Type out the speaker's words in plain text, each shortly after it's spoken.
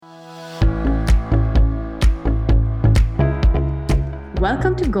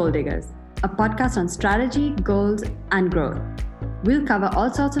Welcome to Goal Diggers, a podcast on strategy, goals, and growth. We'll cover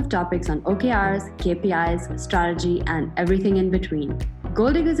all sorts of topics on OKRs, KPIs, strategy, and everything in between.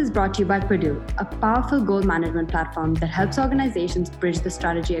 Goal Diggers is brought to you by Purdue, a powerful goal management platform that helps organizations bridge the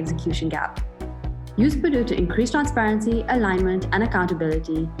strategy execution gap. Use Purdue to increase transparency, alignment, and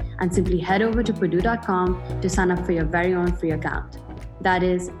accountability, and simply head over to purdue.com to sign up for your very own free account. That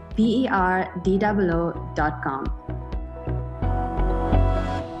is perdoo.com.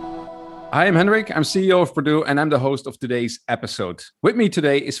 Hi, I'm Henrik. I'm CEO of Purdue, and I'm the host of today's episode. With me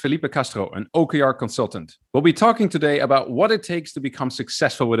today is Felipe Castro, an OKR consultant. We'll be talking today about what it takes to become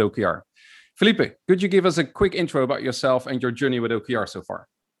successful with OKR. Felipe, could you give us a quick intro about yourself and your journey with OKR so far?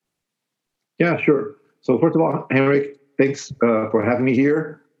 Yeah, sure. So first of all, Henrik, thanks for having me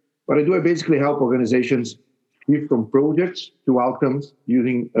here. What I do, I basically help organizations shift from projects to outcomes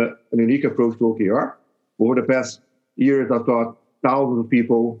using a unique approach to OKR. Over the past years, I've taught thousands of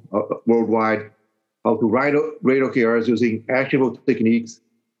people worldwide how to rate OKRs using actionable techniques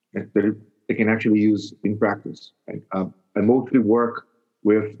that they can actually use in practice. I mostly work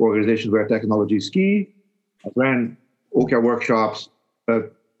with organizations where technology is key. I ran OKR workshops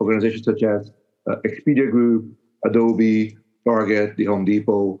at organizations such as Expedia Group, Adobe, Target, the Home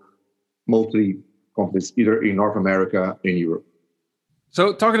Depot, mostly companies either in North America and Europe.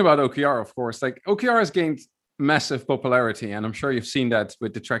 So talking about OKR, of course, like OKR has gained massive popularity, and I'm sure you've seen that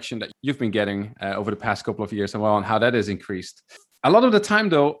with the traction that you've been getting over the past couple of years and how that has increased. A lot of the time,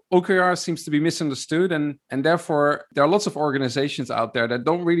 though, OKR seems to be misunderstood, and therefore there are lots of organizations out there that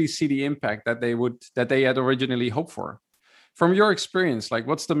don't really see the impact that they had originally hoped for. From your experience, like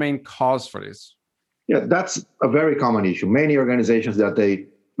what's the main cause for this? Yeah, that's a very common issue. Many organizations that they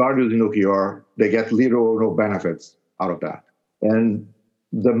start using OKR, they get little or no benefits out of that. And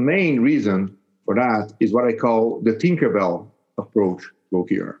the main reason for that is what I call the Tinkerbell approach to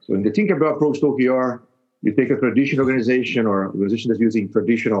OKR. So in the Tinkerbell approach to OKR, you take a traditional organization or organization that's using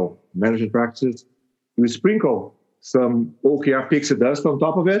traditional management practices, you sprinkle some OKR pixie dust on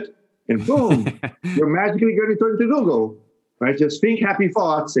top of it, and boom, you're magically going to turn to Google, right? Just think happy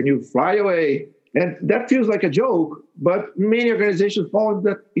thoughts and you fly away. And that feels like a joke, but many organizations fall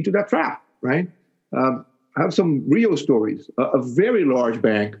into that trap, right? I have some real stories. A very large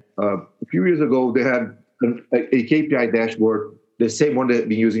bank, a few years ago, they had a KPI dashboard, the same one they've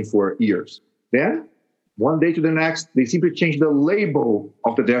been using for years. Then, one day to the next, they simply changed the label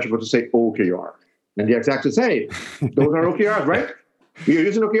of the dashboard to say OKR. And the executives say, those are OKRs, right? We're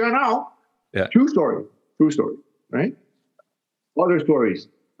using OKR now. Yeah. True story, right? Other stories.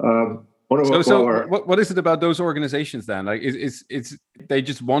 What is it about those organizations then? Like, it's they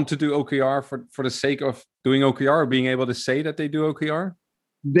just want to do OKR for the sake of doing OKR, or being able to say that they do OKR?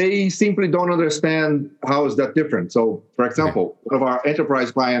 They simply don't understand how is that different. So, for example, one of our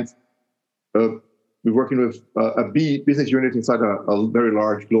enterprise clients, we're working with a business unit inside a very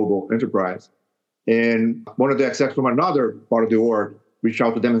large global enterprise. And one of the execs from another part of the org reached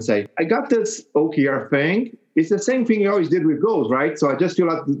out to them and say, I got this OKR thing. It's the same thing you always did with goals, right? So I just feel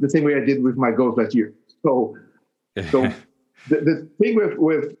like the same way I did with my goals last year. So the thing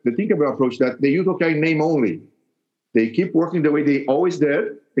with the Tinkerbell approach, that they use OKR name only. They keep working the way they always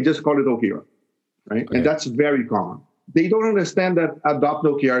did. They just call it OKR, right? Okay. And that's very common. They don't understand that adopt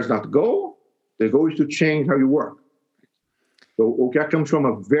OKR is not the goal. The goal is to change how you work. So OKR comes from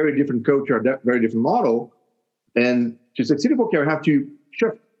a very different culture, a very different model. And to succeed with OKR, you have to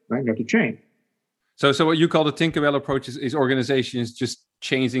shift, right? You have to change. So what you call the Tinkerbell approach is organizations just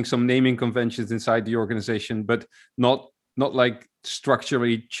changing some naming conventions inside the organization, but not like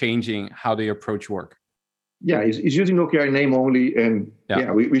structurally changing how they approach work. Yeah, it's using OKR name only, and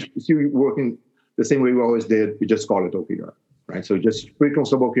we still working the same way we always did. We just call it OKR, right? So just sprinkle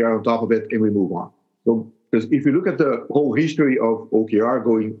some OKR on top of it, and we move on. So because if you look at the whole history of OKR,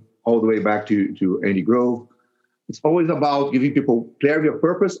 going all the way back to Andy Grove, it's always about giving people clarity of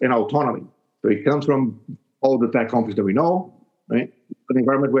purpose and autonomy. So it comes from all the tech companies that we know, right? An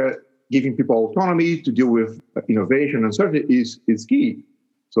environment where giving people autonomy to deal with innovation and uncertainty is key.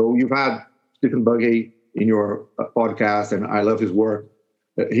 So you've had Stephen Buggy in your podcast, and I love his work.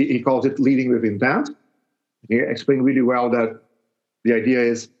 He calls it leading with intent. He explained really well that the idea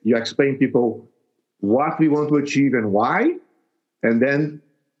is you explain people what we want to achieve and why, and then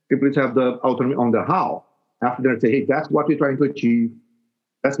people have the autonomy on the how. After that, say, hey, that's what we're trying to achieve.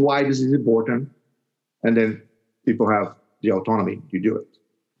 That's why this is important. And then people have the autonomy to do it.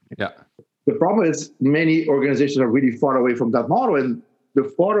 Yeah. The problem is many organizations are really far away from that model. And the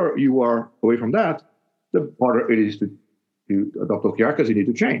farther you are away from that, the harder it is to adopt OKR because you need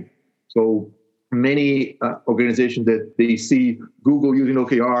to change. So many organizations that they see Google using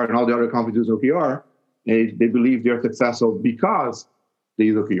OKR and all the other companies using OKR, and they believe they're successful because they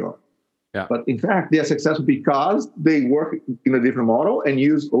use OKR. Yeah. But in fact, they are successful because they work in a different model and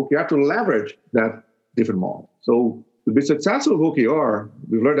use OKR to leverage that different model. So to be successful with OKR,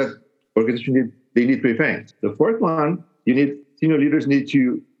 we've learned that organizations need three things. The first one, senior leaders need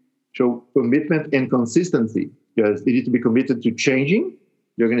to show commitment and consistency, because they need to be committed to changing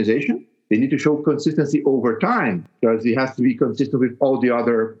the organization. They need to show consistency over time, because it has to be consistent with all the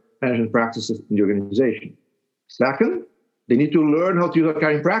other management practices in the organization. Second, they need to learn how to use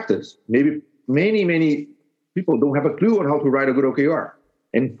OKR in practice. Maybe many people don't have a clue on how to write a good OKR.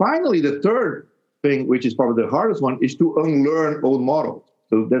 And finally, the third thing, which is probably the hardest one, is to unlearn old models.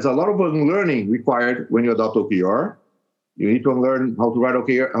 So there's a lot of unlearning required when you adopt OKR. You need to unlearn how to write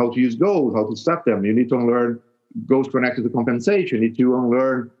OKR, how to use goals, how to set them. You need to unlearn goals connected to compensation. You need to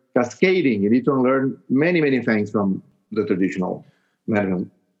unlearn cascading. You need to unlearn many things from the traditional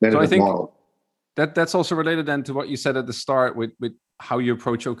management model. That's also related then to what you said at the start with how you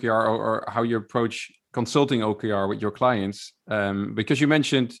approach OKR or how you approach consulting OKR with your clients, because you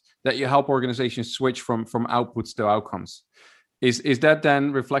mentioned that you help organizations switch from outputs to outcomes. Is that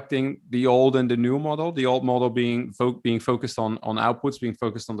then reflecting the old and the new model? The old model being focused on outputs, being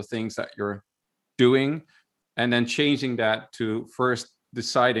focused on the things that you're doing, and then changing that to first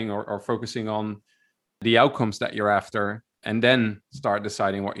deciding or focusing on the outcomes that you're after, and then start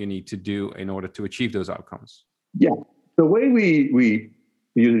deciding what you need to do in order to achieve those outcomes. Yeah. The way we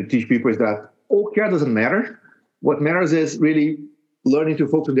usually teach people is that OKR doesn't matter. What matters is really learning to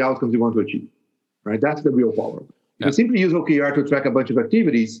focus on the outcomes you want to achieve, right? That's the real power. If you simply use OKR to track a bunch of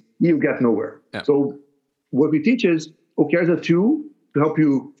activities, you get nowhere. Yeah. So what we teach is OKR is a tool to help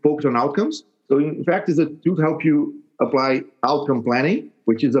you focus on outcomes. So in fact, it's a tool to help you apply outcome planning,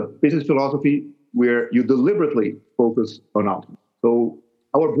 which is a business philosophy where you deliberately focus on outcomes. So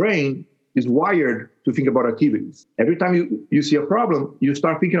our brain is wired to think about activities. Every time you see a problem, you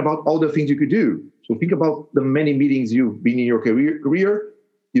start thinking about all the things you could do. So think about the many meetings you've been in your career.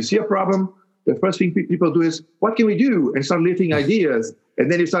 You see a problem, the first thing people do is, what can we do? And start lifting ideas.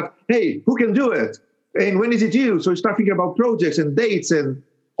 And then you start, hey, who can do it? And when is it due? So you start thinking about projects and dates and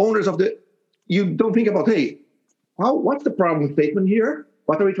owners of you don't think about, hey, what's the problem statement here?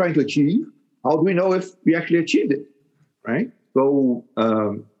 What are we trying to achieve? How do we know if we actually achieved it, right? So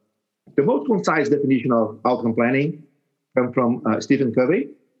the most concise definition of outcome planning comes from Stephen Covey.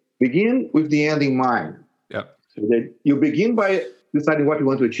 Begin with the end in mind. Yeah. So that you begin by deciding what you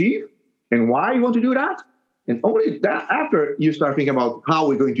want to achieve and why you want to do that. And only that after you start thinking about how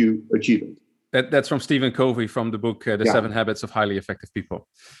we're going to achieve it. That's from Stephen Covey from the book, The 7 Habits of Highly Effective People.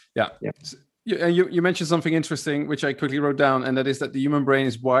 Yeah. You mentioned something interesting, which I quickly wrote down, and that is that the human brain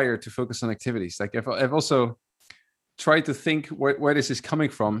is wired to focus on activities. Like I've also tried to think where this is coming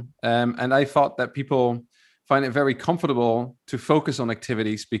from. And I thought that people find it very comfortable to focus on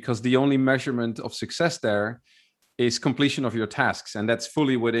activities because the only measurement of success there is completion of your tasks. And that's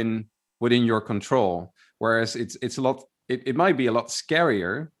fully within your control. Whereas it might be a lot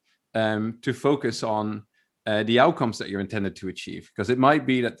scarier to focus on the outcomes that you're intended to achieve, because it might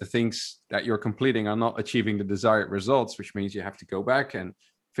be that the things that you're completing are not achieving the desired results, which means you have to go back and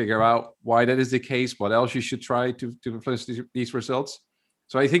figure out why that is the case, what else you should try to influence these results.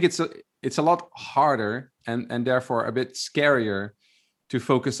 So I think it's a lot harder and therefore a bit scarier to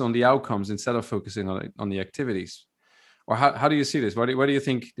focus on the outcomes instead of focusing on the activities. Or how do you see this? Where do you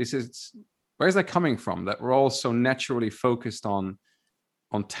think this is? Where is that coming from? That we're all so naturally focused on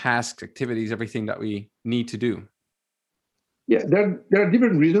tasks, activities, everything that we need to do. Yeah, there are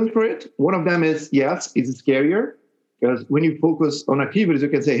different reasons for it. One of them is, yes, it's scarier because when you focus on activities, you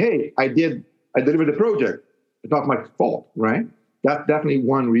can say, hey, I delivered the project. It's not my fault, right? That's definitely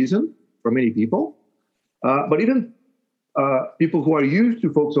one reason for many people. But even people who are used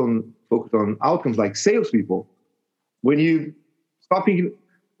to focus on outcomes, like salespeople, when you stop thinking,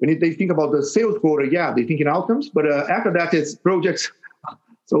 they think about the sales quota, they think in outcomes, but after that it's projects.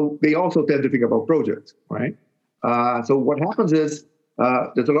 So they also tend to think about projects, right? So what happens is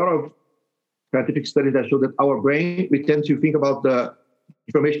there's a lot of scientific studies that show that our brain, we tend to think about the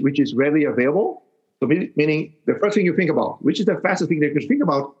information which is readily available. So meaning the first thing you think about, which is the fastest thing that you can think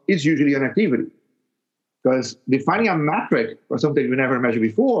about, is usually an activity. Because defining a metric for something you never measured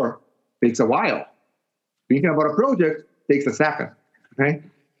before takes a while. Thinking about a project takes a second, okay?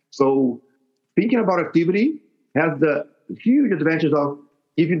 So thinking about activity has the huge advantage of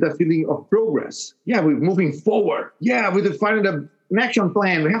giving the feeling of progress. Yeah, we're moving forward. Yeah, we're defining an action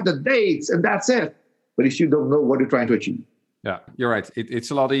plan. We have the dates, and that's it. But you still don't know what you're trying to achieve. Yeah, you're right.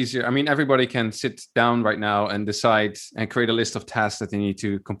 It's a lot easier. I mean, everybody can sit down right now and decide and create a list of tasks that they need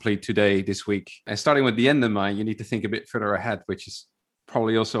to complete today, this week. And starting with the end in mind, you need to think a bit further ahead, which is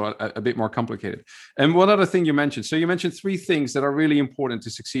probably also a bit more complicated. And one other thing you mentioned. So you mentioned three things that are really important to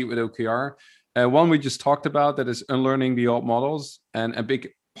succeed with OKR. One we just talked about, that is unlearning the old models. And a big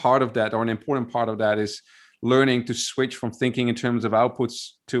part of that, or an important part of that, is learning to switch from thinking in terms of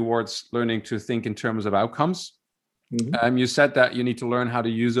outputs towards learning to think in terms of outcomes. Mm-hmm. You said that you need to learn how to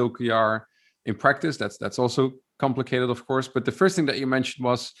use OKR in practice. That's also complicated, of course. But the first thing that you mentioned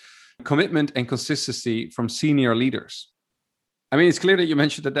was commitment and consistency from senior leaders. I mean, it's clear that you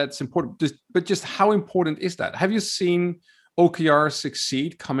mentioned that that's important, but just how important is that? Have you seen OKR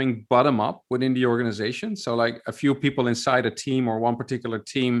succeed coming bottom up within the organization? So like a few people inside a team or one particular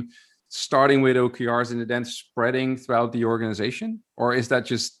team starting with OKRs and then spreading throughout the organization? Or is that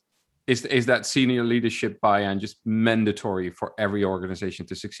just Is that senior leadership buy-in just mandatory for every organization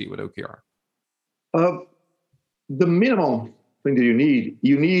to succeed with OKR? The minimum thing that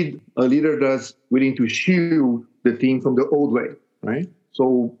you need a leader that's willing to shield the team from the old way, right?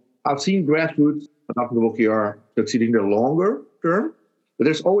 So I've seen grassroots adopting OKR succeeding in the longer term, but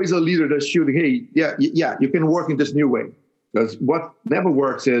there's always a leader that's shielding, hey, you can work in this new way. Because what never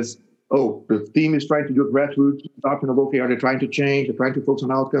works is, the team is trying to do grassroots adoption of OKR, they're trying to change, they're trying to focus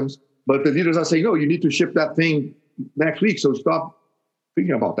on outcomes. But the leaders are saying, no, you need to ship that thing next week. So stop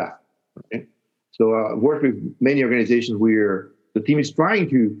thinking about that. Okay? So I work with many organizations where the team is trying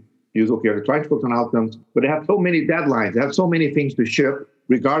to use OKR, they're trying to focus on outcomes, but they have so many deadlines, they have so many things to ship,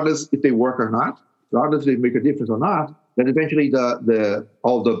 regardless if they work or not, regardless if they make a difference or not, then eventually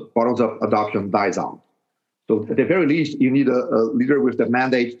all the bottoms-up adoption dies out. So at the very least, you need a leader with the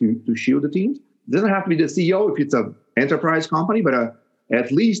mandate to shield the teams. It doesn't have to be the CEO if it's an enterprise company, but at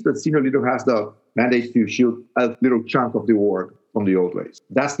least the senior leader has the mandate to shield a little chunk of the org from the old ways.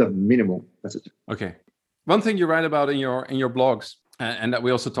 That's the minimum message. Okay. One thing you write about in your blogs, and that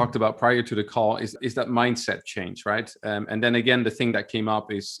we also talked about prior to the call, is that mindset change, right? And then again, the thing that came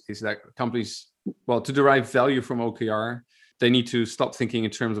up is that companies, to derive value from OKR, they need to stop thinking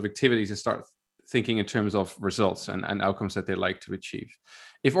in terms of activities and start thinking in terms of results and outcomes that they like to achieve.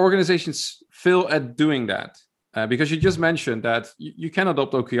 If organizations fail at doing that, because you just mentioned that you can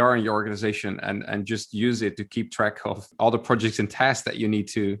adopt OKR in your organization and just use it to keep track of all the projects and tasks that you need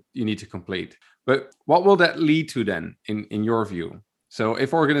to complete. But what will that lead to then, in your view? So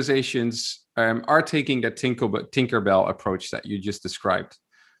if organizations are taking that Tinkerbell approach that you just described,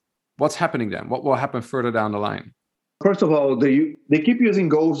 what's happening then? What will happen further down the line? First of all, they keep using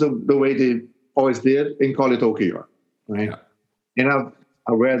goals the way they always did and call it OKR, right? Yeah. And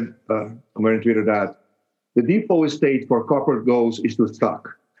I read somewhere on Twitter that the default state for corporate goals is to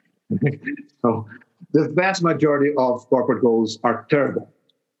suck. So the vast majority of corporate goals are terrible.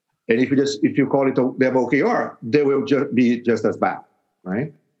 And if you call it them OKR, they will be just as bad,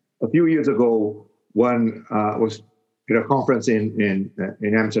 right? A few years ago, one was at a conference in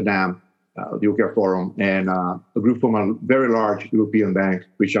Amsterdam, the OKR Forum, and a group from a very large European bank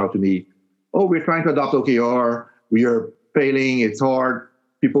reached out to me. We're trying to adopt OKR. We are failing. It's hard.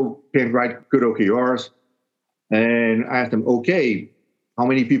 People can't write good OKRs. And I asked them, okay, how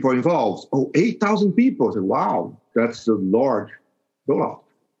many people are involved? 8,000 people. I said, wow, that's a large rollout.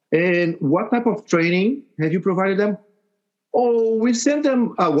 And what type of training have you provided them? We sent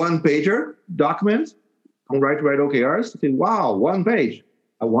them a one-pager document on write OKRs. I said, wow, one page.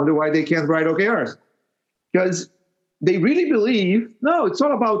 I wonder why they can't write OKRs. Because they really believe, no, it's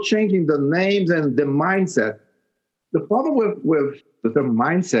all about changing the names and the mindset. The problem with the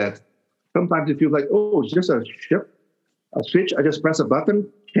mindset, sometimes it feels like, it's just a switch. I just press a button,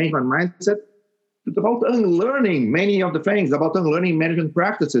 change my mindset. It's about unlearning many of the things, about unlearning management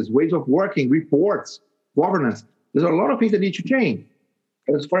practices, ways of working, reports, governance. There's a lot of things that need to change.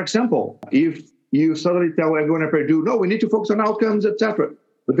 As for example, if you suddenly tell everyone at Purdue, no, we need to focus on outcomes, etc.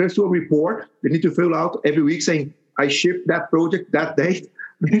 But there's still a report they need to fill out every week saying, I shipped that project that day,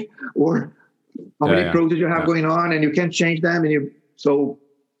 or how many projects you have going on, and you can't change them. So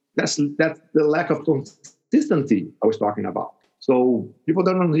that's the lack of consistency I was talking about. So people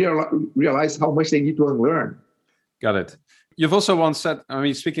don't realize how much they need to unlearn. Got it. You've also once said,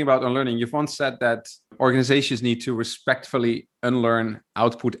 speaking about unlearning, you've once said that organizations need to respectfully unlearn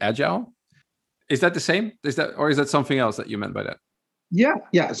output agile. Is that the same? Is that something else that you meant by that?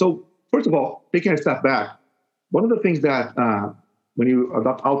 Yeah. So first of all, taking a step back, one of the things that when you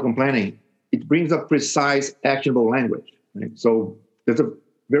adopt outcome planning, it brings up precise, actionable language. Right? So there's a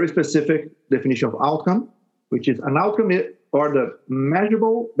very specific definition of outcome, which is an outcome or the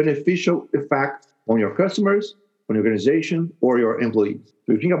measurable beneficial effect on your customers, an organization or your employees.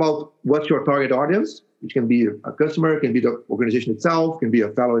 So you think about what's your target audience, which can be a customer, can be the organization itself, can be a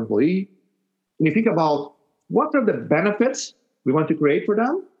fellow employee. And you think about what are the benefits we want to create for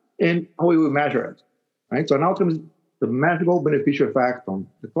them and how we will measure it, right? So an outcome is the measurable beneficial effect on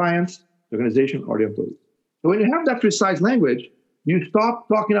the clients, the organization, or the employees. So when you have that precise language, you stop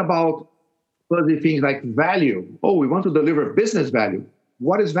talking about fuzzy things like value. Oh, we want to deliver business value.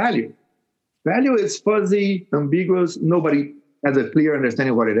 What is value? Value is fuzzy, ambiguous. Nobody has a clear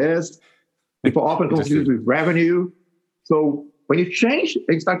understanding of what it is. People often confuse it with revenue. So when you change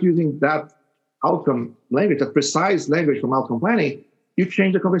and start using that outcome language, that precise language from outcome planning, you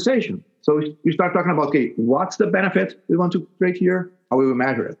change the conversation. So you start talking about, okay, what's the benefit we want to create here? How will we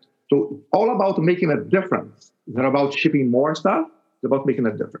measure it? So all about making a difference. It's not about shipping more stuff. It's about making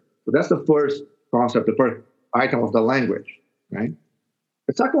a difference. So that's the first concept, the first item of the language, right?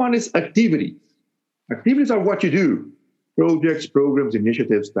 The second one is activities. Activities are what you do. Projects, programs,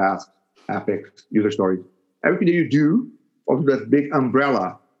 initiatives, tasks, epics, user stories. Everything that you do under that big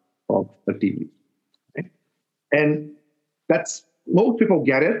umbrella of activities. Okay? And that's, most people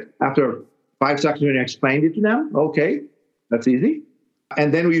get it after 5 seconds when you explained it to them. Okay, that's easy.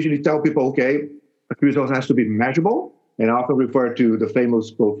 And then we usually tell people, okay, a key result has to be measurable. And I often refer to the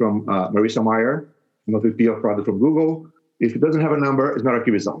famous quote from Marissa Mayer, VP of product from Google. If it doesn't have a number, it's not a key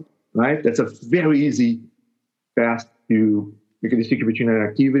result, right? That's a very easy path to make a distinction between an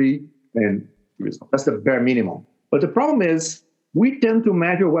activity and key result. That's the bare minimum. But the problem is we tend to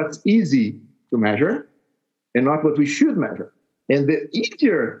measure what's easy to measure and not what we should measure. And the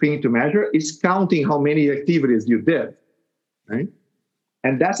easier thing to measure is counting how many activities you did, right?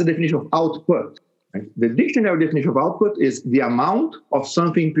 And that's the definition of output. Right? The dictionary definition of output is the amount of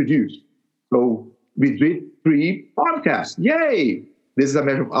something produced. So we did 3 podcasts. Yay! This is a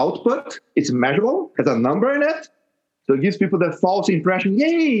measure of output. It's measurable, has a number in it. So it gives people the false impression,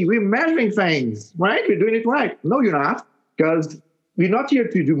 yay, we're measuring things, right? We're doing it right. No, you're not, because we're not here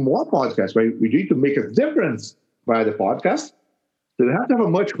to do more podcasts, right? We need to make a difference via the podcast. So we have to have a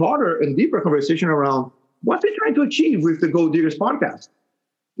much harder and deeper conversation around what we're trying to achieve with the Gold Diggers podcast.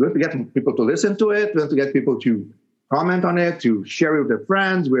 We have to get people to listen to it. We have to get people to comment on it, to share it with their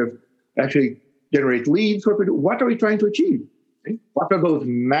friends. We have actually generate leads. What are we trying to achieve? Okay? What are those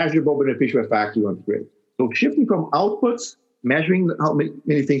measurable beneficial effects we want to create? So shifting from outputs, measuring how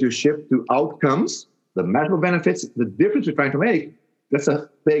many things you shift, to outcomes, the measurable benefits, the difference we're trying to make, that's a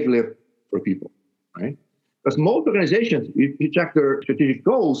big lift for people, right? Because most organizations, if you check their strategic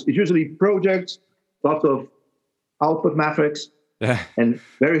goals, it's usually projects, lots of output metrics, and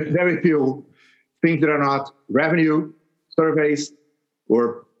very, very few things that are not revenue, surveys,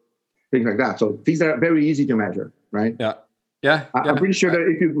 or things like that. So things that are very easy to measure, right? I'm pretty sure that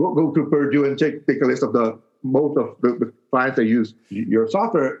if you go to Purdue and take a list of most of the clients that use your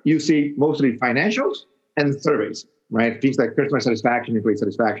software, you see mostly financials and surveys, right? Things like customer satisfaction, employee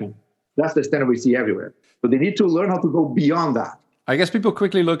satisfaction. That's the standard we see everywhere. So they need to learn how to go beyond that. I guess people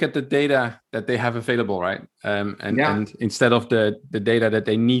quickly look at the data that they have available, right? And instead of the data that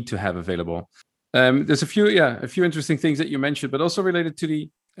they need to have available. There's a few interesting things that you mentioned, but also related to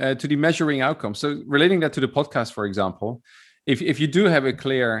the measuring outcomes. So relating that to the podcast, for example, if you do have a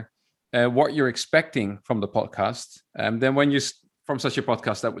clear what you're expecting from the podcast, then when you from such a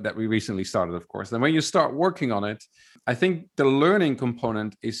podcast that we recently started, of course, then when you start working on it, I think the learning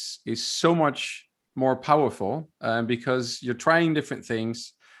component is so much more powerful because you're trying different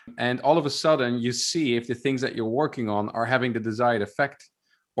things, and all of a sudden you see if the things that you're working on are having the desired effect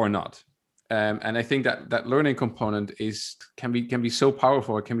or not. And I think that learning component can be so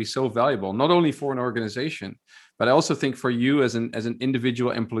powerful. It can be so valuable, not only for an organization, but I also think for you as an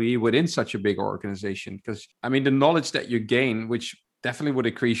individual employee within such a big organization. Because I mean, the knowledge that you gain, which definitely would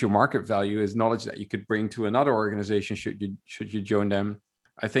increase your market value, is knowledge that you could bring to another organization should you join them.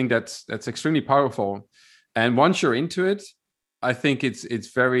 I think that's extremely powerful. And once you're into it, I think it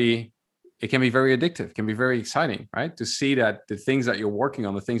can be very addictive, it can be very exciting, right? To see that the things that you're working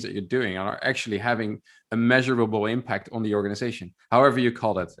on, the things that you're doing are actually having a measurable impact on the organization, however you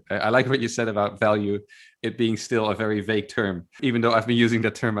call it. I like what you said about value, it being still a very vague term, even though I've been using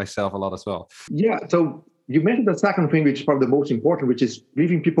that term myself a lot as well. Yeah, so you mentioned the second thing, which is probably the most important, which is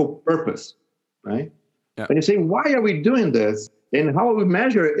giving people purpose, right? Yeah. When you say, why are we doing this? And how we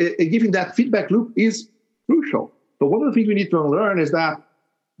measure it, giving that feedback loop is crucial. So one of the things we need to learn is that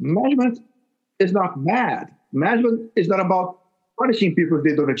measurement is not bad. Measurement is not about punishing people if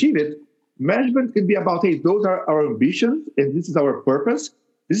they don't achieve it. Measurement can be about, hey, those are our ambitions, and this is our purpose.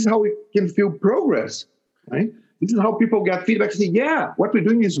 This is how we can feel progress, right? This is how people get feedback and say, yeah, what we're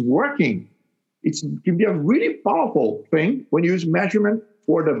doing is working. it can be a really powerful thing when you use measurement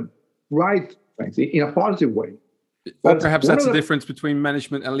for the right things in a positive way. Or perhaps that's the difference between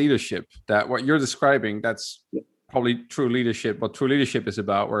management and leadership. That what you're describing, that's probably true leadership, what true leadership is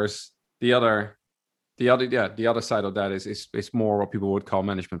about, whereas the other side of that is more what people would call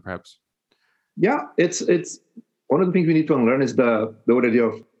management, perhaps. Yeah, it's one of the things we need to unlearn is the idea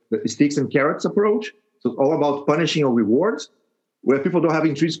of the sticks and carrots approach. So it's all about punishing or rewards, where people don't have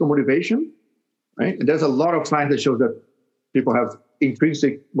intrinsic motivation, right? And there's a lot of science that shows that people have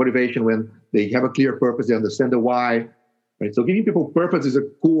intrinsic motivation when they have a clear purpose, they understand the why, right? So giving people purpose is a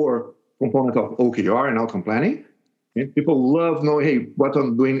core component of OKR and outcome planning. Okay? People love knowing, hey, what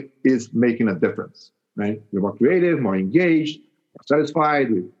I'm doing is making a difference, right? We're more creative, more engaged, more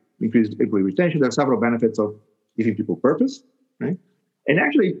satisfied, with increased employee retention. There are several benefits of giving people purpose, right? And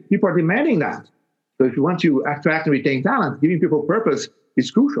actually, people are demanding that. So if you want to attract and retain talent, giving people purpose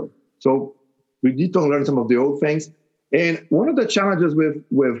is crucial. So we need to learn some of the old things. And one of the challenges with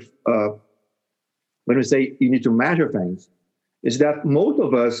when we say you need to measure things is that most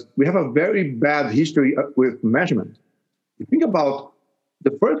of us, we have a very bad history with measurement. You think about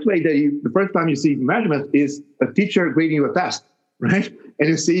the first time you see measurement is a teacher grading you a test, right? And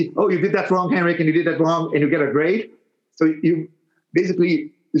you see, oh, you did that wrong, Henrik, and you did that wrong, and you get a grade. So you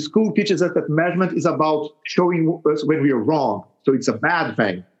basically, the school teaches us that measurement is about showing us when we are wrong. So it's a bad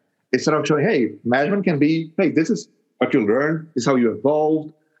thing. Instead of showing, hey, measurement can be, hey, this is what you learned, this is how you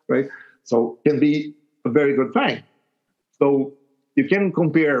evolved, right? So it can be a very good thing. So you can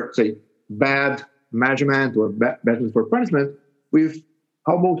compare, say, bad measurement or measurement for punishment with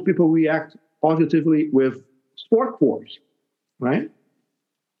how most people react positively with sport scores, right?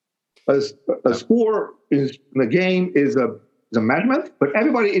 A score in a game is a measurement, but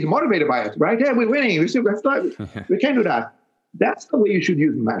everybody is motivated by it, right? Yeah, we're winning. We can't do that. That's the way you should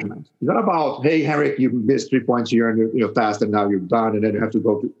use measurement. It's not about, hey, Henrik, you missed 3 points here in your test and now you're done and then you have to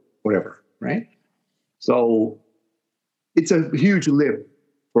go to whatever, right? So it's a huge lift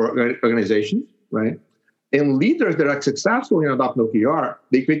for organizations, right? And leaders that are successful in adopting OKR,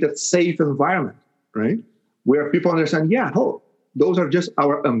 they create that safe environment, right? Where people understand, yeah, those are just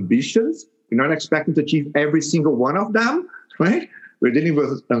our ambitions. We're not expecting to achieve every single one of them, right? We're dealing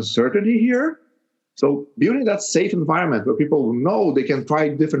with uncertainty here. So building that safe environment where people know they can try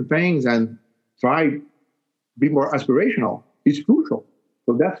different things and be more aspirational is crucial.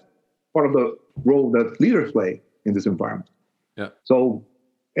 So that's part of the role that leaders play in this environment. Yeah. So,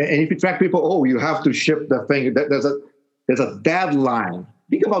 and if you track people, you have to ship the thing. There's a deadline.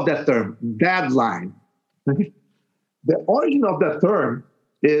 Think about that term, deadline. The origin of that term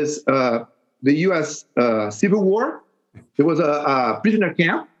is the U.S. Civil War. There was a prisoner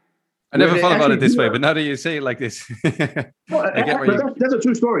camp. I never thought about it this way, but now that you say it like this, that's a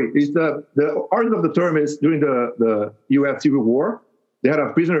true story. The origin of the term is during the U.S. Civil War. They had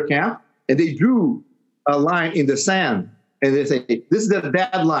a prisoner camp, and they drew a line in the sand, and they say, "This is the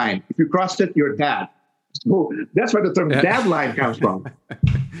deadline. If you cross it, you're dead." So that's where the term deadline comes from.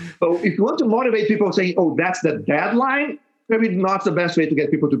 So if you want to motivate people saying, "Oh, that's the deadline," maybe not the best way to get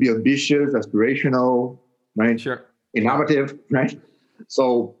people to be ambitious, aspirational, right? Sure. Innovative, right?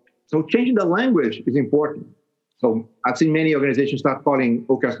 So changing the language is important. So I've seen many organizations start calling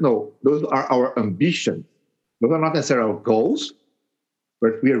OKRs. No, those are our ambitions. Those are not necessarily our goals,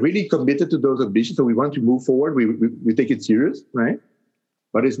 but we are really committed to those ambitions. So we want to move forward. We take it serious, right?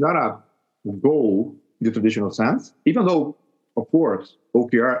 But it's not a goal in the traditional sense, even though, of course,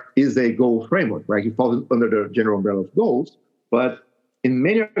 OKR is a goal framework, right? It falls under the general umbrella of goals. But in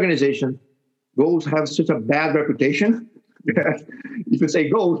many organizations, goals have such a bad reputation. If you say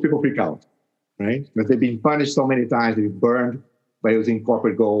goals, people freak out, right? Because they've been punished so many times, they've been burned by using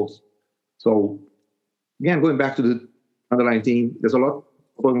corporate goals. So again, going back to the underlying theme, there's a lot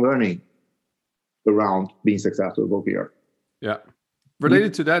of learning around being successful with OKR. Yeah.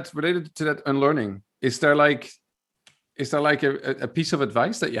 Related to that unlearning, is there like a piece of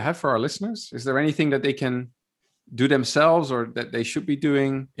advice that you have for our listeners? Is there anything that they can do themselves or that they should be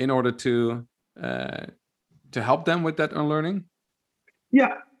doing in order to help them with that unlearning?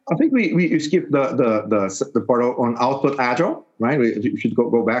 Yeah, I think we skipped the part on output agile, right? We should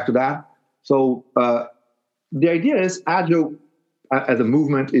go back to that. So the idea is agile as a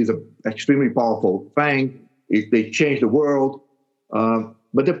movement is an extremely powerful thing. They change the world.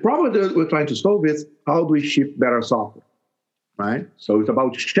 But the problem that we're trying to solve is how do we ship better software, right? So it's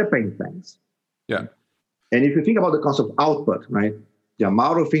about shipping things. Yeah. And if you think about the concept of output, right? The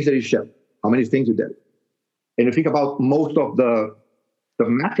amount of things that you ship, how many things you did. And you think about most of the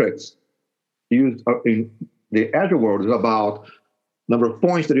metrics used in the Azure world is about number of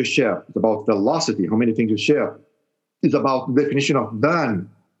points that you ship. It's about velocity, how many things you ship. It's about the definition of done.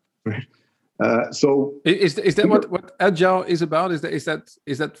 Right? So is that what Agile is about? Is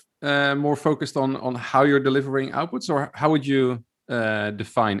that more focused on how you're delivering outputs, or how would you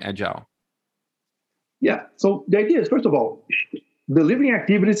define Agile? Yeah. So the idea is, first of all, delivering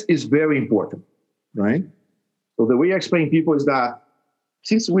activities is very important, right? So the way I explain people is that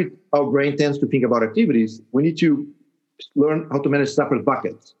since our brain tends to think about activities, we need to learn how to manage separate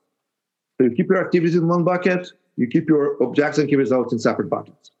buckets. So you keep your activities in one bucket, you keep your objectives and key results in separate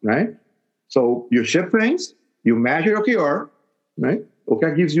buckets, right? So you ship things, you measure OKR, right?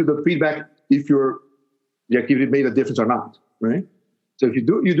 OKR gives you the feedback if the activity made a difference or not, right? So if you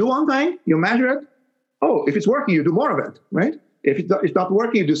do one thing, you measure it. Oh, if it's working, you do more of it, right? If it's not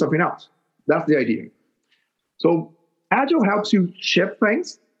working, you do something else. That's the idea. So Agile helps you ship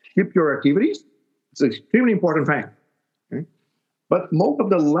things, ship your activities. It's an extremely important thing. Okay? But most of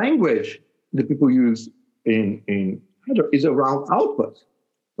the language that people use in Agile is around output,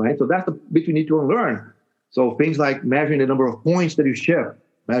 right? So that's the bit we need to unlearn. So things like measuring the number of points that you ship,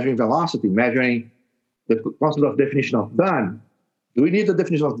 measuring velocity, measuring the concept of definition of done. Do we need the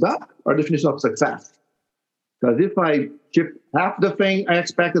definition of done or definition of success? Because if I ship half the thing I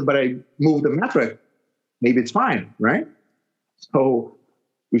expected, but I move the metric, maybe it's fine, right? So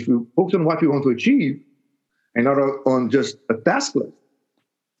if we focus on what we want to achieve and not on just a task list,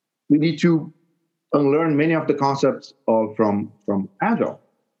 we need to unlearn many of the concepts from Agile.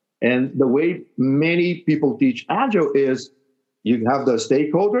 And the way many people teach Agile is you have the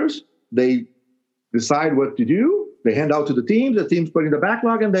stakeholders, they decide what to do, they hand out to the teams put in the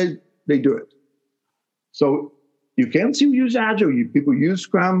backlog, and they do it. So you can still use Agile. People use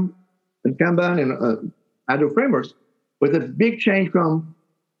Scrum and Kanban and Agile frameworks, but a big change from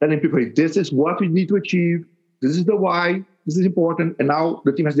telling people, hey, this is what we need to achieve, this is the why, this is important, and now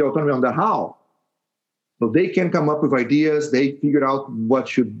the team has the autonomy on the how. So they can come up with ideas, they figure out what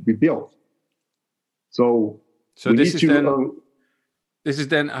should be built. So this is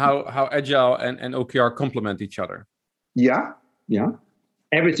then how Agile and OKR complement each other. Yeah.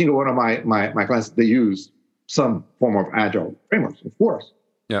 Every single one of my clients, they use some form of Agile frameworks, of course.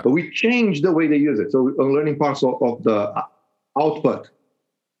 Yeah. But we change the way they use it. So I'm learning parts of the output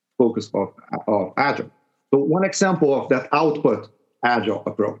focus of Agile. So one example of that output Agile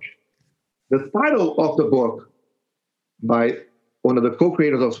approach. The title of the book by one of the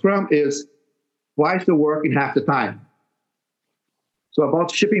co-creators of Scrum is Twice the Work in Half the Time. So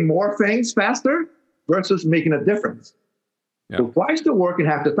about shipping more things faster versus making a difference. Yeah. So twice the work in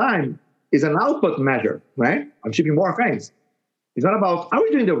half the time is an output measure, right? I'm shipping more things. It's not about, are we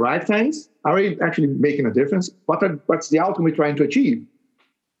doing the right things? Are we actually making a difference? What's the outcome we're trying to achieve?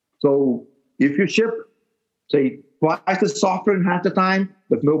 So if you ship, say, twice the software in half the time,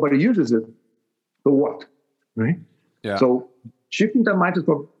 but nobody uses it, so what, right? Yeah. So shifting the mindset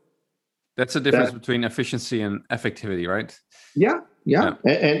from... That's the difference between efficiency and effectivity, right? Yeah.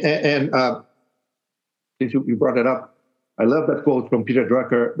 And since you brought it up, I love that quote from Peter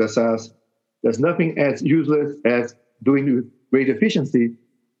Drucker that says, there's nothing as useless as doing with great efficiency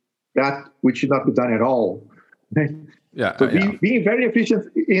that which should not be done at all. Yeah. So being very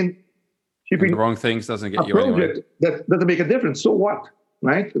efficient in shipping and the wrong things doesn't get you anywhere. That doesn't make a difference. So what,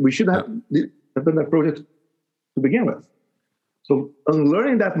 right? We should have done that project to begin with. So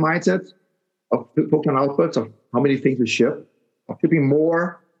unlearning that mindset of token outputs, of how many things we ship, of shipping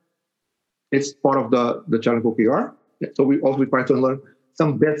more, it's part of the challenge of OKR. So we also try to learn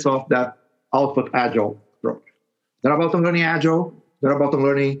some bits of that output Agile approach. Not about learning Agile, not about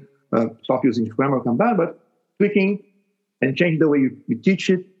learning stop using Scrum or Kanban, but tweaking and change the way you teach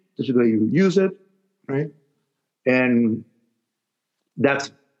it, the way you use it, right? And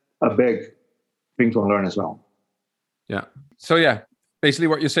that's a big thing to learn as well. Yeah. So basically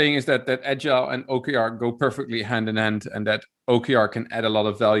what you're saying is that Agile and OKR go perfectly hand in hand, and that OKR can add a lot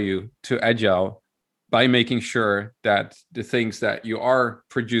of value to Agile by making sure that the things that you are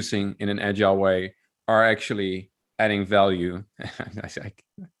producing in an Agile way are actually adding value.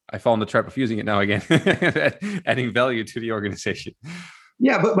 I fall in the trap of using it now again, adding value to the organization.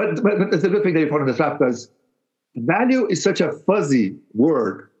 Yeah, but it's a good thing that you fall in the trap, because value is such a fuzzy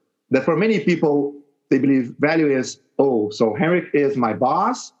word that for many people, they believe value is, so Henrik is my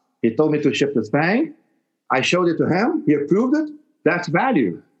boss. He told me to ship this thing. I showed it to him. He approved it. That's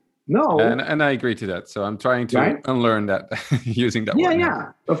value. No. And I agree to that. So I'm trying to unlearn that using that word.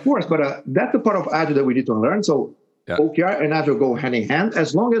 Yeah, of course. But that's the part of Agile that we need to unlearn. So OKR and Agile go hand in hand.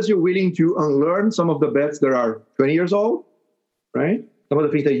 As long as you're willing to unlearn some of the bets that are 20 years old, right? Some of the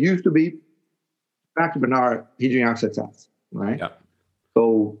things that used to be effective and are hindering our success, right? Yeah.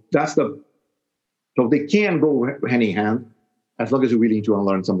 So so they can go hand in hand as long as you're willing to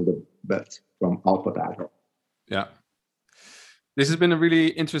unlearn some of the bets from Alpha to Agile. Yeah. This has been a really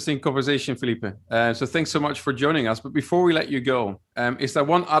interesting conversation, Felipe. So thanks so much for joining us. But before we let you go, is there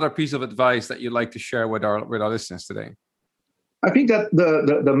one other piece of advice that you'd like to share with our listeners today? I think that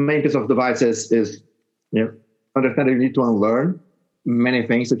the main piece of advice is understand that you need to unlearn many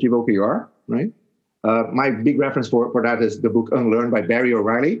things to achieve OKR, right? My big reference for that is the book Unlearn by Barry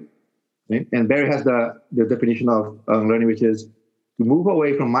O'Reilly. Right? And Barry has the definition of unlearning, which is to move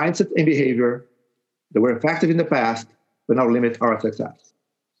away from mindset and behavior that were effective in the past, but now limit our success.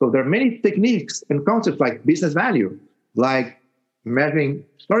 So there are many techniques and concepts like business value, like measuring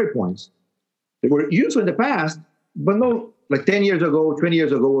story points that were used in the past, but no, like 10 years ago, 20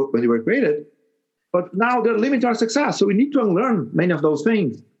 years ago when they were created, but now they're limiting our success. So we need to unlearn many of those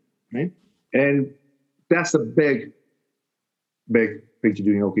things, right? And that's a big thing to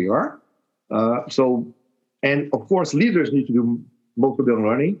do in OKR. And of course, leaders need to do most of the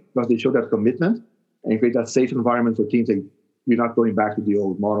unlearning because they show that commitment and create that safe environment for teams that you're not going back to the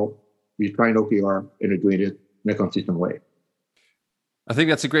old model. You're trying OKR and you're doing it in a consistent way. I think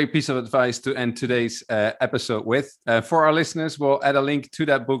that's a great piece of advice to end today's episode with. For our listeners, we'll add a link to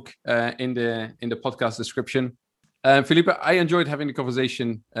that book in the podcast description. Felipe, I enjoyed having the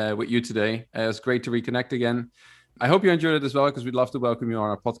conversation with you today. It was great to reconnect again. I hope you enjoyed it as well, because we'd love to welcome you on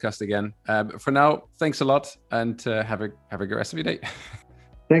our podcast again. For now, thanks a lot, and have a good rest of your day.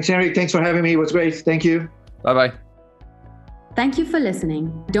 Thanks, Henrik. Thanks for having me. It was great. Thank you. Bye-bye. Thank you for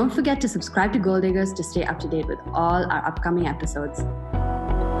listening. Don't forget to subscribe to Goal Diggers to stay up to date with all our upcoming episodes.